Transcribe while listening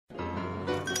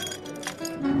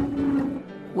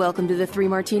Welcome to the Three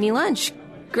Martini Lunch.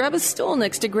 Grab a stool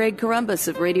next to Greg Columbus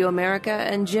of Radio America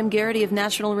and Jim Garrity of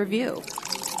National Review.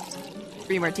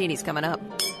 Three Martinis coming up.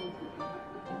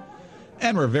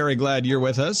 And we're very glad you're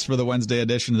with us for the Wednesday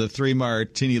edition of the Three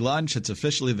Martini Lunch. It's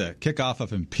officially the kickoff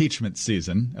of impeachment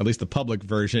season, at least the public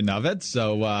version of it.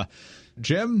 So,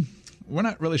 Jim, we're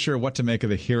not really sure what to make of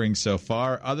the hearing so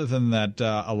far, other than that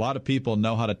a lot of people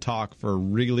know how to talk for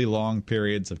really long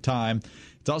periods of time.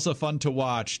 It's also fun to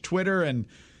watch Twitter and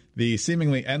the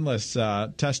seemingly endless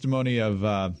testimony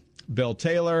of Bill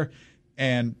Taylor.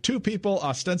 And two people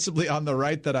ostensibly on the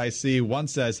right that I see, one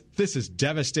says, this is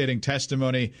devastating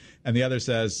testimony, and the other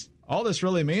says, all this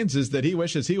really means is that he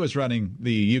wishes he was running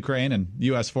the Ukraine and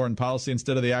U.S. foreign policy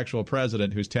instead of the actual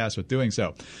president who's tasked with doing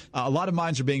so. A lot of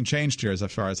minds are being changed here as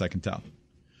far as I can tell.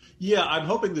 Yeah, I'm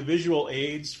hoping the visual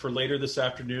aids for later this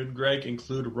afternoon, Greg,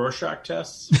 include Rorschach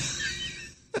tests.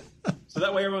 So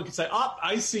that way everyone can say,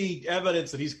 I see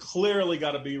evidence that he's clearly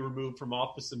got to be removed from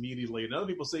office immediately. And other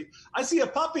people say, I see a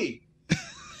puppy.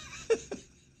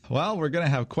 Well, we're going to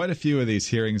have quite a few of these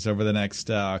hearings over the next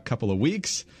couple of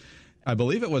weeks. I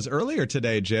believe it was earlier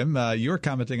today, Jim, you were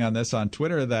commenting on this on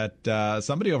Twitter that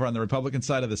somebody over on the Republican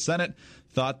side of the Senate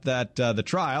thought that the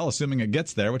trial, assuming it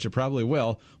gets there, which it probably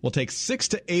will take 6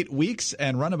 to 8 weeks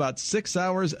and run about 6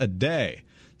 hours a day.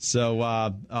 So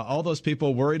all those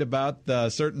people worried about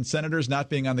certain senators not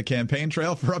being on the campaign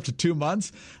trail for up to 2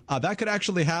 months, that could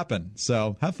actually happen.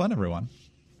 So have fun, everyone.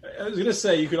 I was going to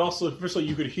say, you could also, first of all,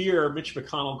 you could hear Mitch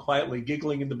McConnell quietly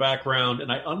giggling in the background.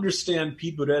 And I understand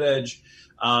Pete Buttigieg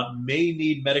may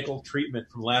need medical treatment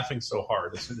from laughing so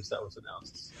hard as soon as that was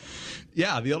announced.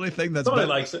 Yeah, the only thing that's somebody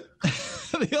likes it.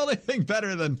 The only thing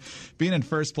better than being in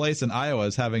first place in Iowa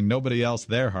is having nobody else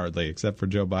there hardly, except for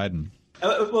Joe Biden.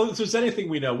 Well, if there's anything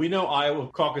we know Iowa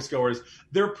caucus goers,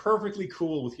 they're perfectly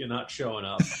cool with you not showing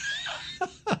up.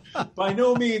 By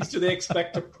no means do they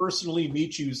expect to personally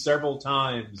meet you several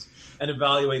times and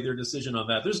evaluate their decision on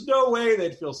that. There's no way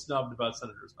they'd feel snubbed about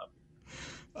senators not being.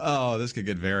 Oh, this could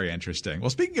get very interesting. Well,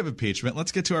 speaking of impeachment,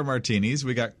 let's get to our martinis.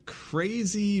 We got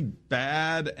crazy,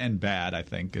 bad, and bad, I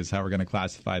think, is how we're going to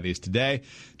classify these today.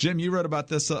 Jim, you wrote about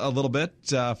this a little bit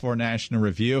for National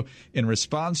Review in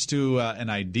response to an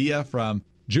idea from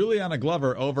Juliana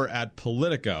Glover over at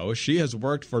Politico. She has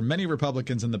worked for many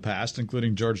Republicans in the past,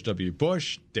 including George W.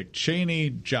 Bush, Dick Cheney,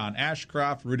 John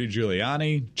Ashcroft, Rudy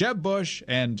Giuliani, Jeb Bush,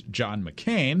 and John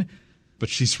McCain. But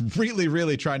she's really,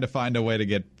 really trying to find a way to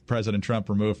get President Trump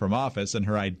removed from office. And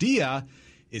her idea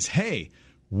is, hey,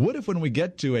 what if when we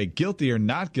get to a guilty or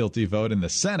not guilty vote in the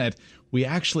Senate, we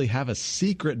actually have a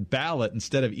secret ballot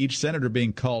instead of each senator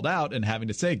being called out and having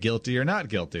to say guilty or not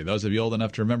guilty? Those of you old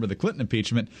enough to remember the Clinton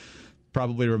impeachment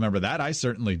probably remember that. I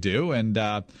certainly do. And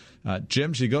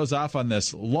Jim, she goes off on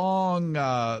this long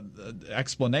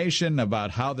explanation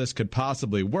about how this could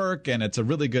possibly work. And it's a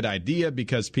really good idea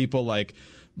because people like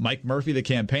Mike Murphy, the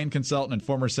campaign consultant, and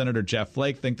former Senator Jeff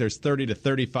Flake think there's 30 to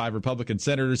 35 Republican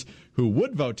senators who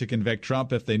would vote to convict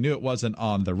Trump if they knew it wasn't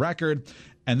on the record.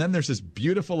 And then there's this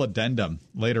beautiful addendum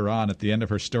later on at the end of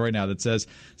her story now that says,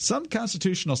 some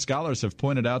constitutional scholars have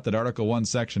pointed out that Article 1,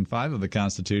 Section 5 of the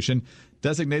Constitution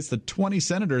designates that 20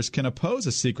 senators can oppose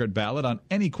a secret ballot on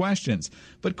any questions.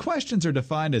 But questions are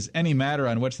defined as any matter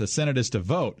on which the Senate is to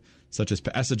vote, such as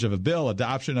passage of a bill,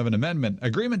 adoption of an amendment,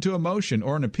 agreement to a motion,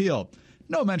 or an appeal.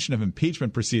 No mention of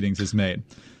impeachment proceedings is made.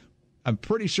 I'm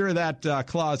pretty sure that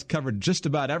clause covered just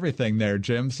about everything there,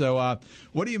 Jim. So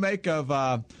what do you make of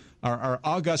our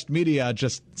august media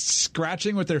just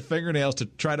scratching with their fingernails to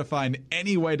try to find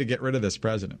any way to get rid of this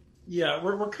president? Yeah,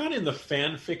 we're kind of in the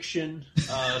fan fiction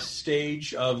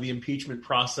stage of the impeachment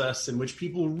process in which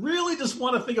people really just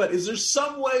want to think about, is there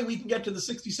some way we can get to the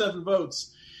 67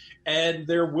 votes? And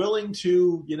they're willing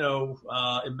to,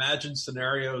 imagine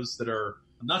scenarios that are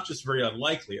not just very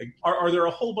unlikely. Are there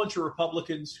a whole bunch of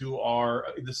Republicans who are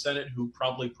in the Senate who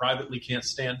probably privately can't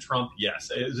stand Trump? Yes.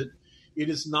 It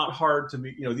is not hard to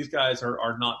me. These guys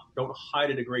don't hide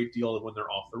it a great deal when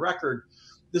they're off the record.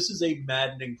 This is a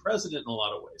maddening president in a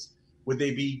lot of ways. Would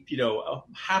they be,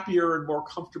 happier and more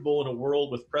comfortable in a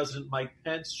world with President Mike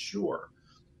Pence? Sure.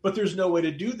 But there's no way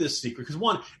to do this secret. Because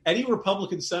one, any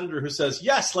Republican senator who says,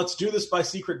 yes, let's do this by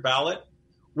secret ballot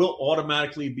will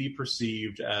automatically be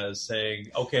perceived as saying,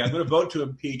 okay, I'm going to vote to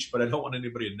impeach, but I don't want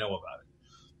anybody to know about it.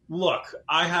 Look,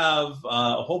 I have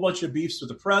a whole bunch of beefs with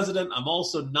the president. I'm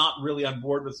also not really on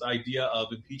board with this idea of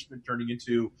impeachment turning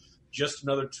into just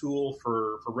another tool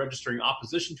for registering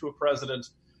opposition to a president.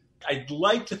 I'd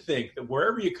like to think that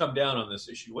wherever you come down on this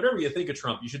issue, whatever you think of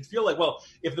Trump, you should feel like, well,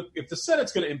 if the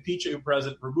Senate's going to impeach a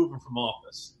president, remove him from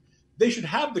office, they should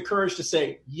have the courage to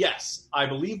say, yes, I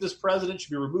believe this president should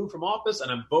be removed from office,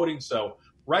 and I'm voting so.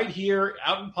 Right here,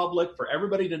 out in public, for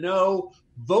everybody to know,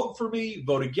 vote for me,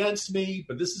 vote against me,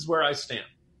 but this is where I stand.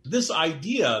 This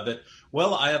idea that,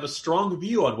 well, I have a strong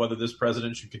view on whether this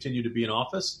president should continue to be in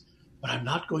office, but I'm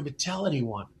not going to tell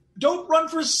anyone. Don't run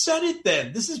for Senate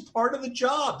then. This is part of the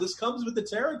job. This comes with the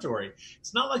territory.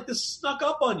 It's not like this snuck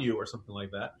up on you or something like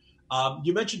that.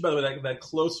 You mentioned, by the way, that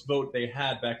close vote they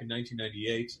had back in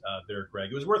 1998 there,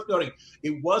 Greg. It was worth noting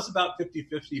it was about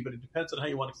 50-50, but it depends on how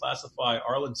you want to classify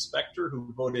Arlen Specter,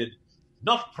 who voted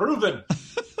not proven,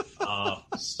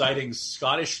 citing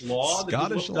Scottish law that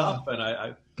he looked up. And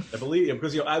I believe,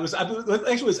 because it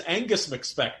was Angus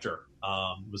McSpecter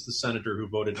was the senator who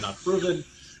voted not proven,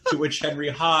 to which Henry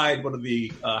Hyde, one of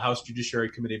the House Judiciary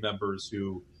Committee members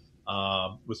who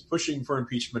was pushing for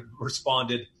impeachment,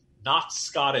 responded, not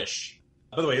Scottish.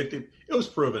 By the way, it was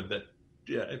proven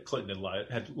that Clinton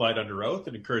had lied under oath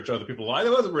and encouraged other people to lie.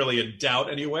 That wasn't really in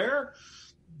doubt anywhere.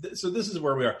 So this is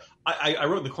where we are. I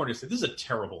wrote in the corner, said, this is a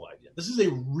terrible idea. This is a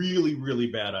really, really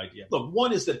bad idea. Look,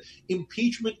 one is that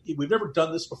impeachment, we've never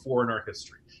done this before in our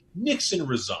history. Nixon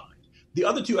resigned. The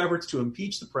other two efforts to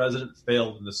impeach the president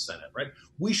failed in the Senate, right?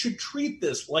 We should treat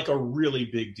this like a really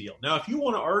big deal. Now, if you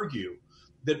want to argue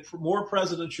that more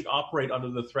presidents should operate under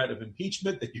the threat of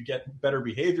impeachment, that you get better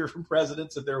behavior from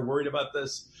presidents if they're worried about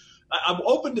this, I'm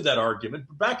open to that argument.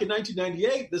 But back in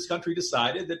 1998, this country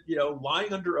decided that,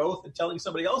 lying under oath and telling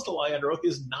somebody else to lie under oath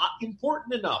is not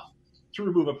important enough to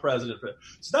remove a president.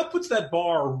 So that puts that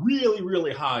bar really,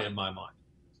 really high in my mind.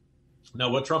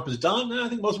 Now, what Trump has done, I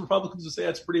think most Republicans would say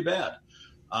that's pretty bad.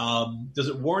 Does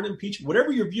it warrant impeachment?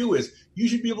 Whatever your view is, you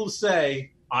should be able to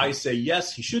say, I say,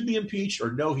 yes, he should be impeached,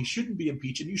 or no, he shouldn't be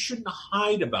impeached, and you shouldn't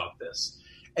hide about this.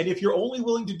 And if you're only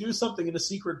willing to do something in a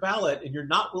secret ballot and you're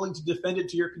not willing to defend it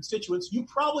to your constituents, you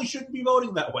probably shouldn't be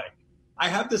voting that way. I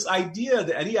have this idea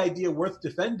that any idea worth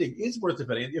defending is worth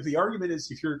defending. If the argument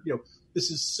is, if you're,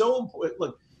 this is so important.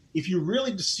 Look, if you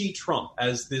really see Trump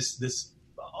as this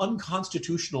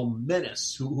unconstitutional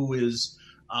menace who is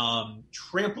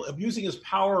abusing his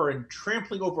power and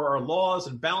trampling over our laws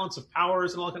and balance of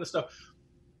powers and all that kind of stuff,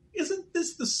 isn't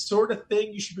this the sort of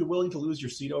thing you should be willing to lose your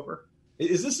seat over?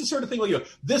 Is this the sort of thing where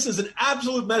this is an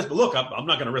absolute menace, but look, I'm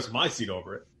not going to risk my seat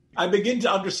over it. I begin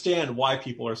to understand why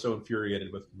people are so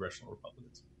infuriated with congressional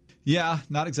Republicans. Yeah,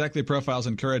 not exactly profiles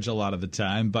in courage a lot of the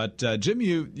time. But, Jim,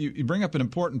 you bring up an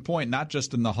important point, not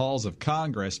just in the halls of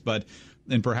Congress, but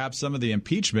in perhaps some of the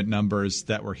impeachment numbers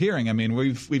that we're hearing. I mean,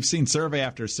 we've seen survey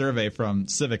after survey from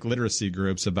civic literacy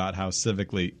groups about how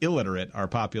civically illiterate our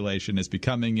population is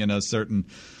becoming. Certain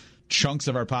chunks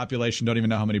of our population don't even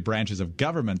know how many branches of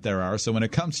government there are. So when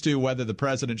it comes to whether the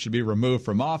president should be removed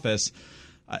from office,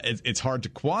 it's hard to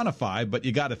quantify, but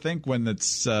you got to think when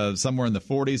it's somewhere in the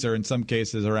 40s or in some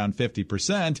cases around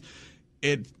 50%,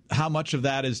 how much of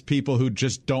that is people who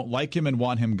just don't like him and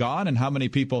want him gone, and how many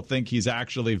people think he's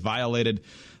actually violated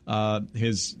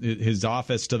his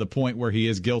office to the point where he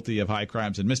is guilty of high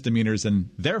crimes and misdemeanors and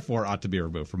therefore ought to be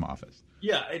removed from office?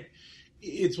 Yeah,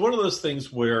 it's one of those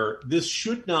things where this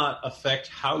should not affect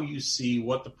how you see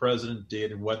what the president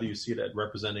did and whether you see it as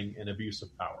representing an abuse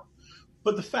of power.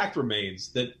 But the fact remains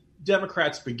that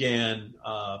Democrats began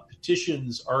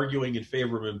petitions arguing in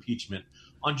favor of impeachment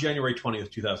on January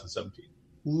 20th, 2017,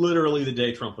 literally the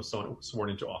day Trump was sworn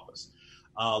into office.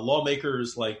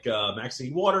 Lawmakers like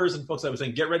Maxine Waters and folks I was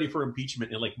saying, get ready for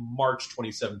impeachment in March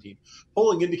 2017.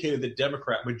 Polling indicated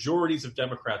that majorities of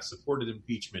Democrats supported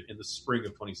impeachment in the spring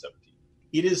of 2017.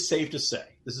 It is safe to say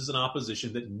this is an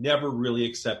opposition that never really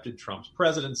accepted Trump's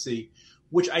presidency,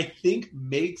 which I think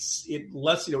makes it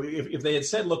less, if they had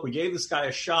said, look, we gave this guy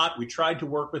a shot, we tried to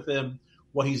work with him,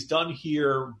 what he's done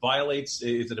here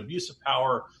is an abuse of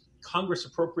power. Congress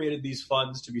appropriated these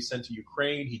funds to be sent to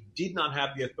Ukraine. He did not have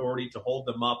the authority to hold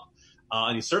them up,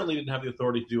 and he certainly didn't have the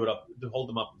authority to hold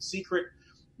them up in secret.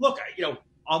 Look,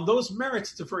 on those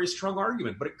merits, it's a very strong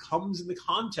argument, but it comes in the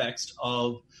context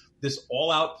of this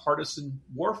all-out partisan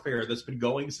warfare that's been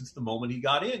going since the moment he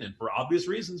got in. And for obvious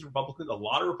reasons, a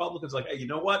lot of Republicans are like, hey, you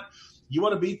know what? You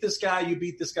want to beat this guy? You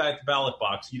beat this guy at the ballot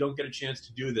box. You don't get a chance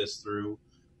to do this through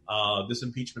this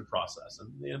impeachment process.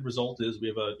 And the end result is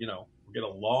we get a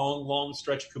long, long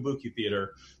stretch of kabuki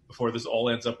theater before this all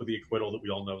ends up with the acquittal that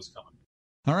we all know is coming.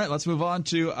 All right, let's move on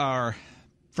to our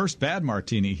first bad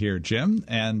martini here, Jim.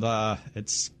 And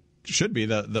should be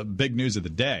the big news of the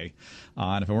day.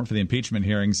 And if it weren't for the impeachment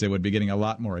hearings, it would be getting a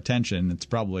lot more attention. It's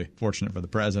probably fortunate for the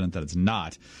president that it's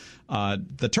not.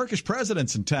 The Turkish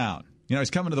president's in town. He's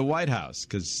coming to the White House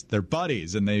because they're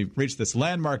buddies, and they reached this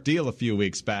landmark deal a few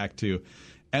weeks back to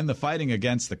end the fighting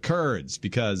against the Kurds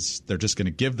because they're just going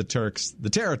to give the Turks the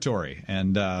territory.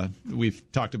 And we've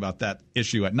talked about that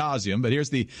issue ad nauseum. But here's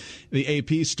the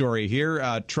AP story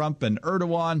here. Trump and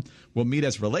Erdogan will meet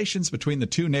as relations between the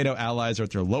two NATO allies are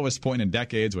at their lowest point in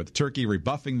decades, with Turkey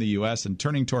rebuffing the U.S. and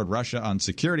turning toward Russia on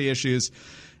security issues,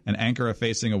 and Ankara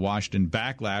facing a Washington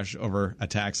backlash over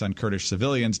attacks on Kurdish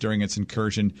civilians during its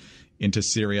incursion into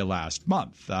Syria last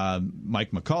month.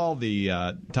 Mike McCall,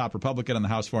 the top Republican on the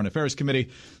House Foreign Affairs Committee,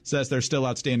 says there's still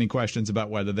outstanding questions about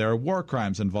whether there are war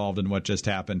crimes involved in what just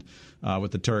happened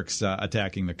with the Turks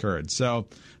attacking the Kurds. So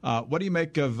what do you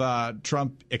make of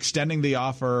Trump extending the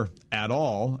offer at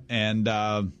all, and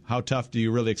how tough do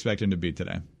you really expect him to be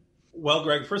today? Well,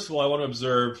 Greg, first of all, I want to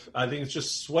observe, I think it's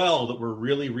just swell that we're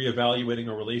really reevaluating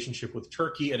our relationship with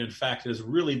Turkey. And in fact, it has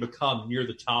really become near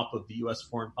the top of the U.S.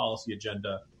 foreign policy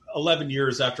agenda 11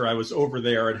 years after I was over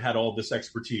there and had all this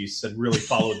expertise and really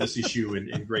followed this issue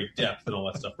in great depth and all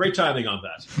that stuff. Great timing on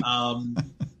that.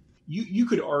 You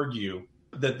could argue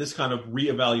that this kind of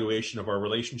reevaluation of our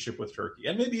relationship with Turkey,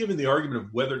 and maybe even the argument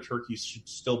of whether Turkey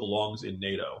still belongs in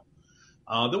NATO,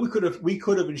 that we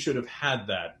could have and should have had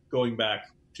that going back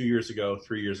 2 years ago,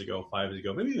 3 years ago, 5 years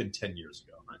ago, maybe even 10 years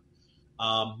ago.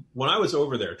 Right? When I was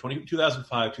over there,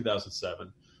 2005,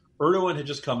 2007, Erdogan had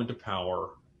just come into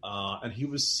power. And he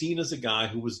was seen as a guy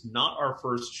who was not our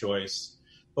first choice,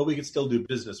 but we could still do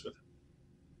business with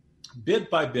him. Bit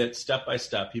by bit, step by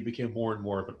step, he became more and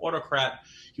more of an autocrat.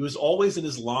 He was always an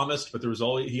Islamist, but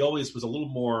he always was a little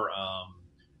more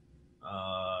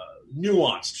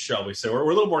nuanced, shall we say, or a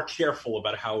little more careful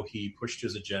about how he pushed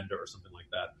his agenda or something like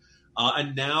that.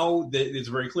 And now it's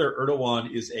very clear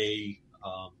Erdogan is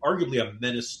arguably a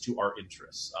menace to our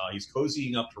interests. He's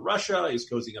cozying up to Russia. He's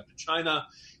cozying up to China.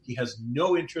 He has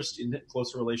no interest in a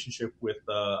closer relationship with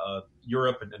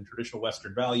Europe and traditional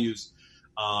Western values.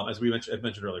 As I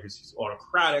mentioned earlier, he's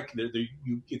autocratic.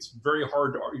 It's very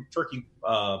hard to argue. Turkey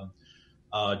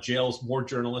jails more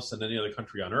journalists than any other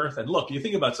country on earth. And look, you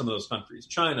think about some of those countries,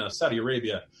 China, Saudi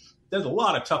Arabia, there's a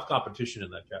lot of tough competition in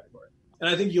that category. And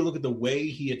I think you look at the way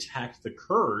he attacked the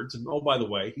Kurds, and oh, by the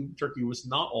way, Turkey was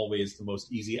not always the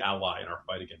most easy ally in our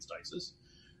fight against ISIS.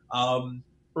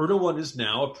 Erdogan is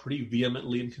now a pretty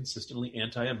vehemently and consistently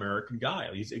anti-American guy.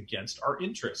 He's against our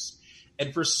interests.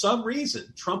 And for some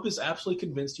reason, Trump is absolutely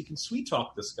convinced he can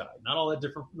sweet-talk this guy. Not all that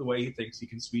different from the way he thinks he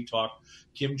can sweet-talk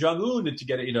Kim Jong-un into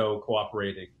getting,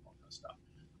 cooperating, all that stuff.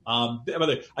 By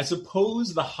the way, I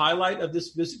suppose the highlight of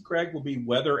this visit, Greg, will be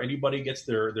whether anybody gets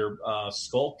their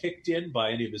skull kicked in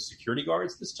by any of his security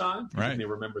guards this time. Right. You may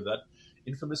remember that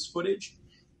infamous footage.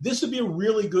 This would be a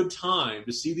really good time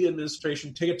to see the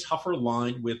administration take a tougher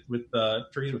line with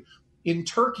Turkey. In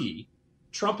Turkey,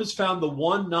 Trump has found the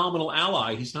one nominal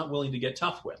ally he's not willing to get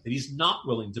tough with, that he's not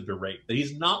willing to berate, that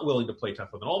he's not willing to play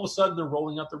tough with. And all of a sudden, they're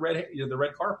rolling out the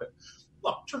red carpet.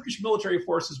 Look, Turkish military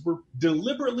forces were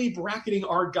deliberately bracketing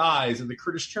our guys in the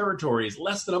Kurdish territories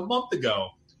less than a month ago,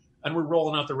 and we're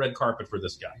rolling out the red carpet for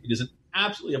this guy. It is an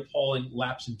absolutely appalling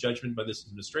lapse in judgment by this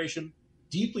administration,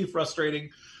 deeply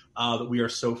frustrating that we are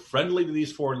so friendly to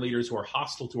these foreign leaders who are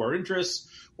hostile to our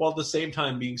interests, while at the same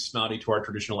time being snotty to our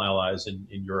traditional allies in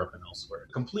Europe and elsewhere.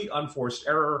 Complete unforced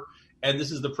error, and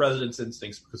this is the president's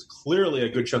instincts, because clearly a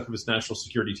good chunk of his national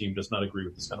security team does not agree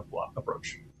with this kind of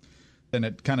approach. And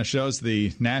it kind of shows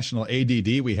the national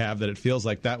ADD we have, that it feels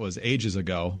like that was ages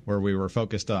ago, where we were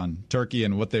focused on Turkey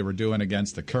and what they were doing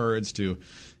against the Kurds to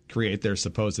create their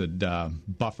supposed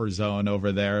buffer zone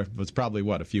over there. It was probably,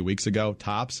 a few weeks ago,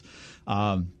 tops.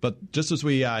 But just as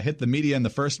we hit the media in the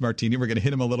first martini, we're going to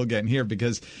hit him a little again here,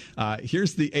 because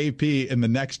here's the AP in the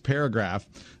next paragraph.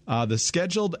 The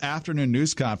scheduled afternoon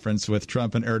news conference with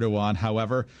Trump and Erdogan,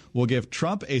 however, will give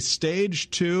Trump a stage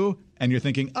 2, and you're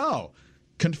thinking,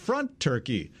 confront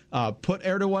Turkey, put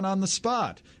Erdogan on the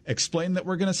spot, explain that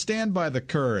we're going to stand by the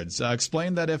Kurds,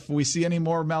 explain that if we see any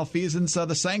more malfeasance,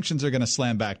 the sanctions are going to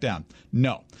slam back down.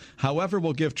 No. However,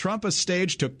 we'll give Trump a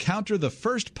stage to counter the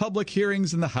first public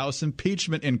hearings in the House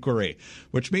impeachment inquiry,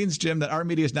 which means, Jim, that our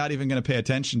media is not even going to pay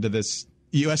attention to this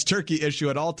U.S.-Turkey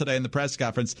issue at all today in the press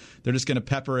conference. They're just going to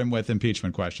pepper him with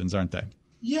impeachment questions, aren't they?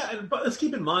 Yeah, but let's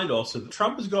keep in mind also that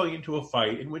Trump is going into a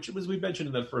fight in which, as we mentioned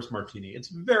in that first martini, it's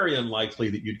very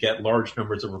unlikely that you'd get large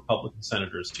numbers of Republican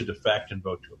senators to defect and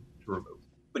vote to remove.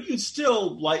 But you'd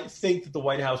still think that the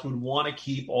White House would want to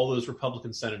keep all those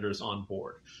Republican senators on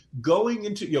board. Going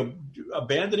into,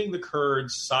 abandoning the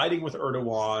Kurds, siding with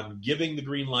Erdogan, giving the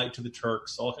green light to the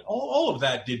Turks, all of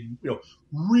that did,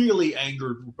 really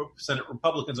angered Senate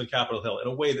Republicans on Capitol Hill in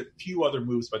a way that few other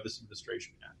moves by this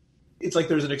administration had. It's like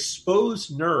there's an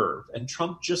exposed nerve, and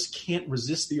Trump just can't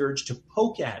resist the urge to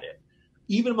poke at it,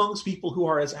 even amongst people who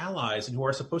are his allies and who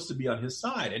are supposed to be on his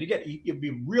side. And again, it'd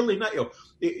be really not,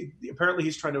 apparently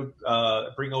he's trying to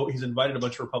he's invited a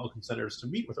bunch of Republican senators to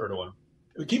meet with Erdogan.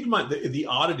 Keep in mind the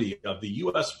oddity of the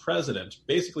U.S. president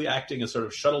basically acting as sort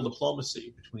of shuttle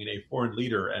diplomacy between a foreign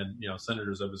leader and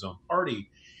senators of his own party.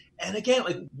 And again,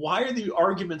 like, why are the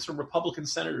arguments from Republican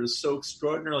senators so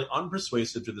extraordinarily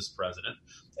unpersuasive to this president?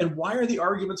 And why are the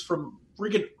arguments from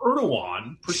friggin'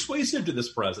 Erdogan persuasive to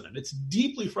this president? It's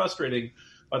deeply frustrating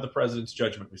by the president's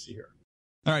judgment we see here.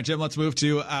 All right, Jim, let's move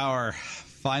to our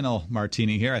final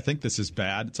martini here. I think this is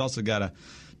bad. It's also got a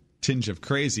tinge of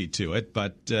crazy to it,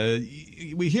 but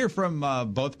we hear from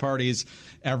both parties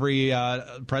every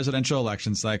presidential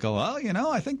election cycle.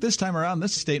 Well, I think this time around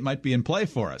this state might be in play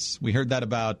for us. We heard that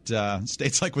about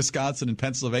states like Wisconsin and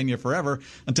Pennsylvania forever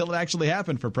until it actually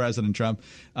happened for President Trump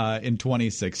in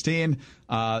 2016.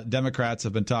 Democrats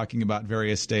have been talking about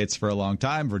various states for a long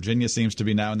time. Virginia seems to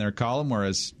be now in their column,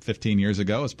 whereas 15 years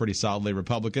ago it was pretty solidly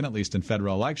Republican, at least in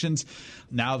federal elections.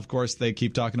 Now, of course, they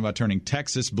keep talking about turning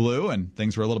Texas blue, and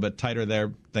things were a little bit tighter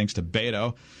there thanks to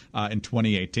Beto in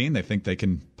 2018. They think they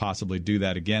can possibly do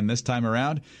that again this time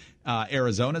around.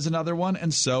 Arizona is another one,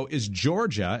 and so is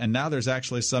Georgia. And now there's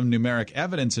actually some numeric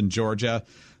evidence in Georgia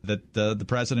that the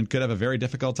president could have a very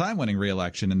difficult time winning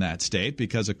re-election in that state,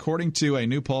 because according to a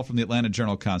new poll from the Atlanta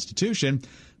Journal-Constitution,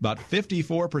 about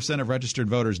 54% of registered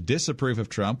voters disapprove of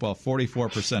Trump, while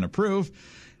 44% approve.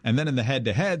 And then in the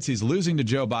head-to-heads, he's losing to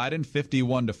Joe Biden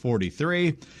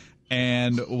 51-43.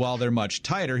 And while they're much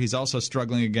tighter, he's also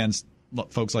struggling against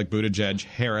folks like Buttigieg,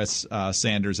 Harris,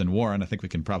 Sanders, and Warren. I think we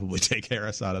can probably take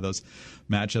Harris out of those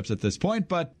matchups at this point.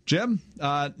 But, Jim,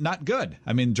 not good.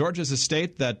 I mean, Georgia's a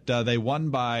state that they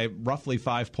won by roughly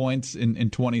 5 points in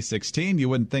 2016. You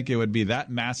wouldn't think it would be that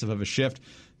massive of a shift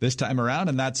this time around.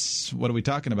 And that's, what are we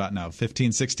talking about now?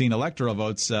 15, 16 electoral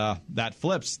votes. That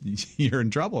flips. You're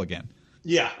in trouble again.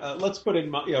 Yeah, let's put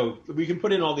in, we can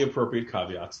put in all the appropriate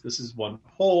caveats. This is one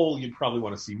poll. You'd probably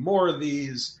want to see more of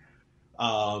these.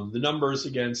 The numbers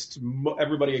against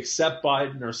everybody except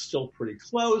Biden are still pretty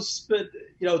close, but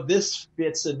this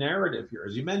fits a narrative here.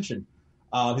 As you mentioned,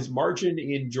 his margin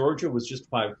in Georgia was just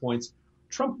 5 points.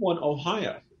 Trump won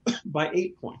Ohio by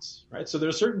 8 points, right? So there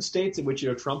are certain states in which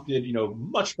Trump did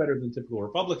much better than typical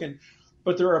Republican,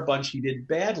 but there are a bunch he did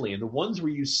badly, and the ones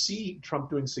where you see Trump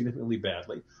doing significantly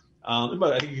badly.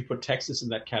 But I think you could put Texas in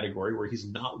that category, where he's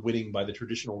not winning by the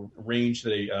traditional range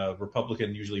that a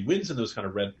Republican usually wins in those kind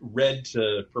of red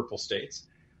to purple states.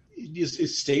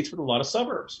 It's states with a lot of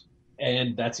suburbs.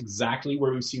 And that's exactly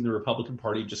where we've seen the Republican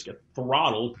Party just get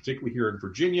throttled, particularly here in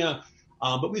Virginia.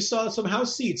 But we saw some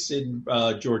House seats in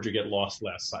Georgia get lost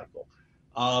last cycle.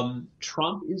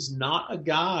 Trump is not a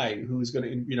guy who's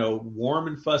going to, warm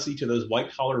and fuzzy to those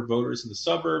white-collar voters in the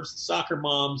suburbs, the soccer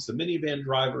moms, the minivan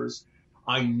drivers.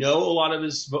 I know a lot of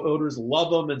his voters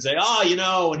love him and say,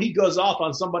 when he goes off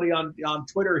on somebody on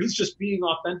Twitter, he's just being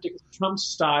authentic. Trump's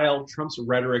style, Trump's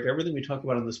rhetoric, everything we talk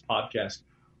about on this podcast,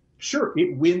 sure,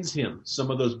 it wins him some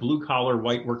of those blue-collar,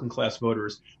 white, working-class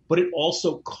voters, but it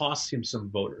also costs him some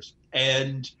voters.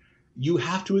 And you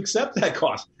have to accept that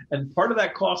cost. And part of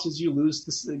that cost is you lose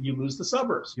the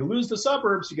suburbs. You lose the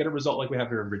suburbs, you get a result like we have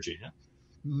here in Virginia.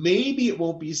 Maybe it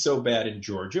won't be so bad in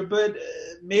Georgia, but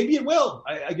maybe it will.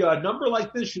 A number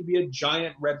like this should be a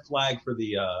giant red flag for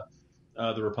the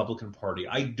Republican Party.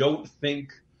 I don't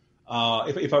think,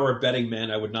 if I were a betting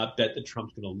man, I would not bet that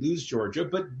Trump's going to lose Georgia.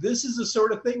 But this is the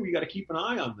sort of thing where you got to keep an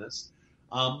eye on this,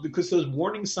 because those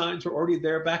warning signs were already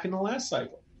there back in the last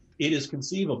cycle. It is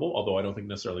conceivable, although I don't think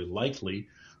necessarily likely,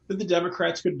 that the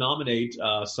Democrats could nominate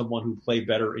someone who played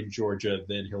better in Georgia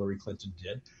than Hillary Clinton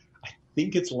did. I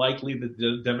think it's likely that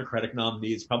the Democratic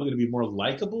nominee is probably going to be more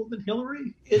likable than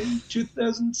Hillary in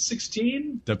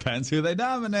 2016. Depends who they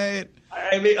nominate.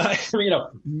 I mean,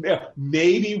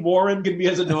 maybe Warren can be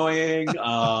as annoying.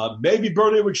 Maybe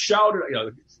Bernie would shout.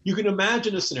 You can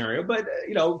imagine a scenario. But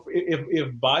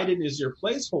if Biden is your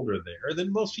placeholder there,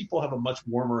 then most people have a much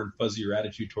warmer and fuzzier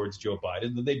attitude towards Joe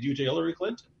Biden than they do to Hillary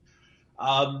Clinton.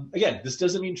 Again, this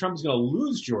doesn't mean Trump's going to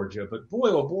lose Georgia, but boy,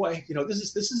 oh boy, this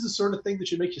is the sort of thing that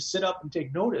should make you sit up and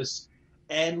take notice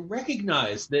and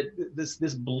recognize that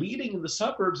this bleeding in the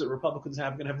suburbs that Republicans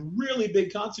have going to have really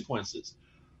big consequences,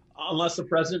 unless the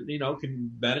president,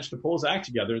 can manage to pull his act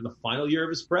together in the final year of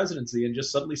his presidency and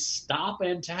just suddenly stop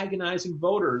antagonizing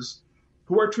voters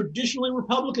who are traditionally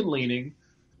Republican-leaning.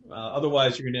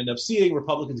 Otherwise, you're going to end up seeing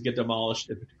Republicans get demolished,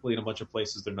 and particularly in a bunch of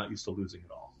places they're not used to losing at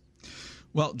all.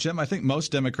 Well, Jim, I think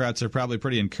most Democrats are probably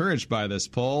pretty encouraged by this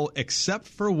poll, except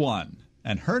for one.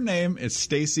 And her name is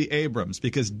Stacey Abrams,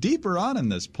 because deeper on in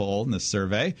this poll, in this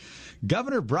survey,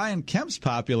 Governor Brian Kemp's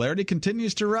popularity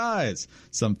continues to rise.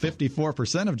 Some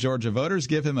 54% of Georgia voters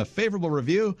give him a favorable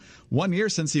review 1 year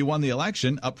since he won the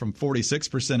election, up from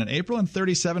 46% in April and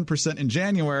 37% in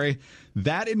January.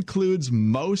 That includes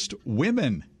most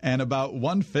women and about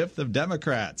 1/5 of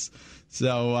Democrats.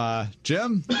 So,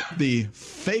 Jim, the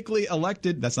fakely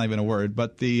elected, that's not even a word,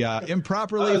 but the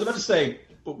improperly... I was about to say...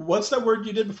 What's that word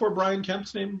you did before Brian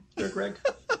Kemp's name there, Greg?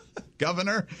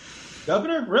 Governor?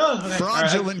 Really? Okay.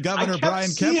 Fraudulent Governor Brian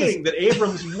Kemp. I kept seeing that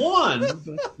Abrams won.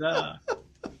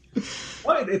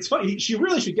 But, it's funny. She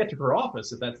really should get to her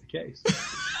office if that's the case.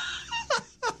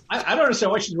 I don't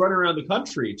understand why she's running around the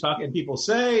country talking. People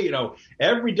say,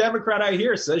 every Democrat I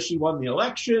hear says she won the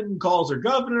election, calls her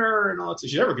governor, and all that. So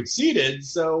she never conceded.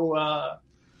 So...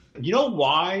 you know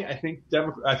why I think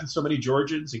so many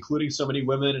Georgians, including so many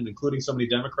women and including so many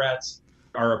Democrats,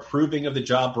 are approving of the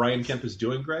job Brian Kemp is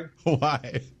doing, Greg?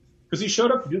 Why? Because he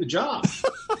showed up to do the job.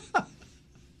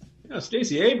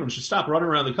 Stacey Abrams should stop running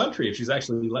around the country if she's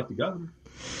actually elected governor.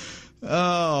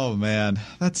 Oh, man.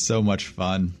 That's so much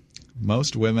fun.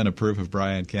 Most women approve of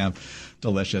Brian Kemp.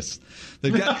 Delicious.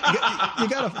 You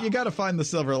got to find the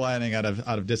silver lining out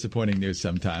of disappointing news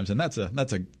sometimes, and that's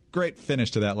a great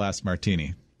finish to that last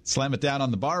martini. Slam it down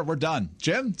on the bar. We're done.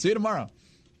 Jim, see you tomorrow.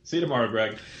 See you tomorrow,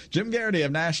 Greg. Jim Garrity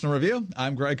of National Review.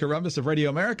 I'm Greg Corombos of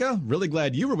Radio America. Really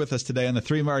glad you were with us today on the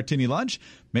 3 Martini Lunch.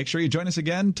 Make sure you join us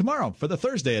again tomorrow for the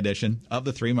Thursday edition of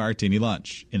the 3 Martini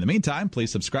Lunch. In the meantime,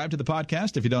 please subscribe to the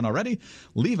podcast if you don't already.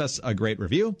 Leave us a great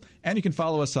review. And you can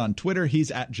follow us on Twitter. He's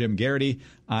at Jim Garrity.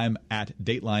 I'm at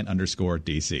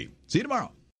Dateline_DC. See you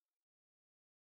tomorrow.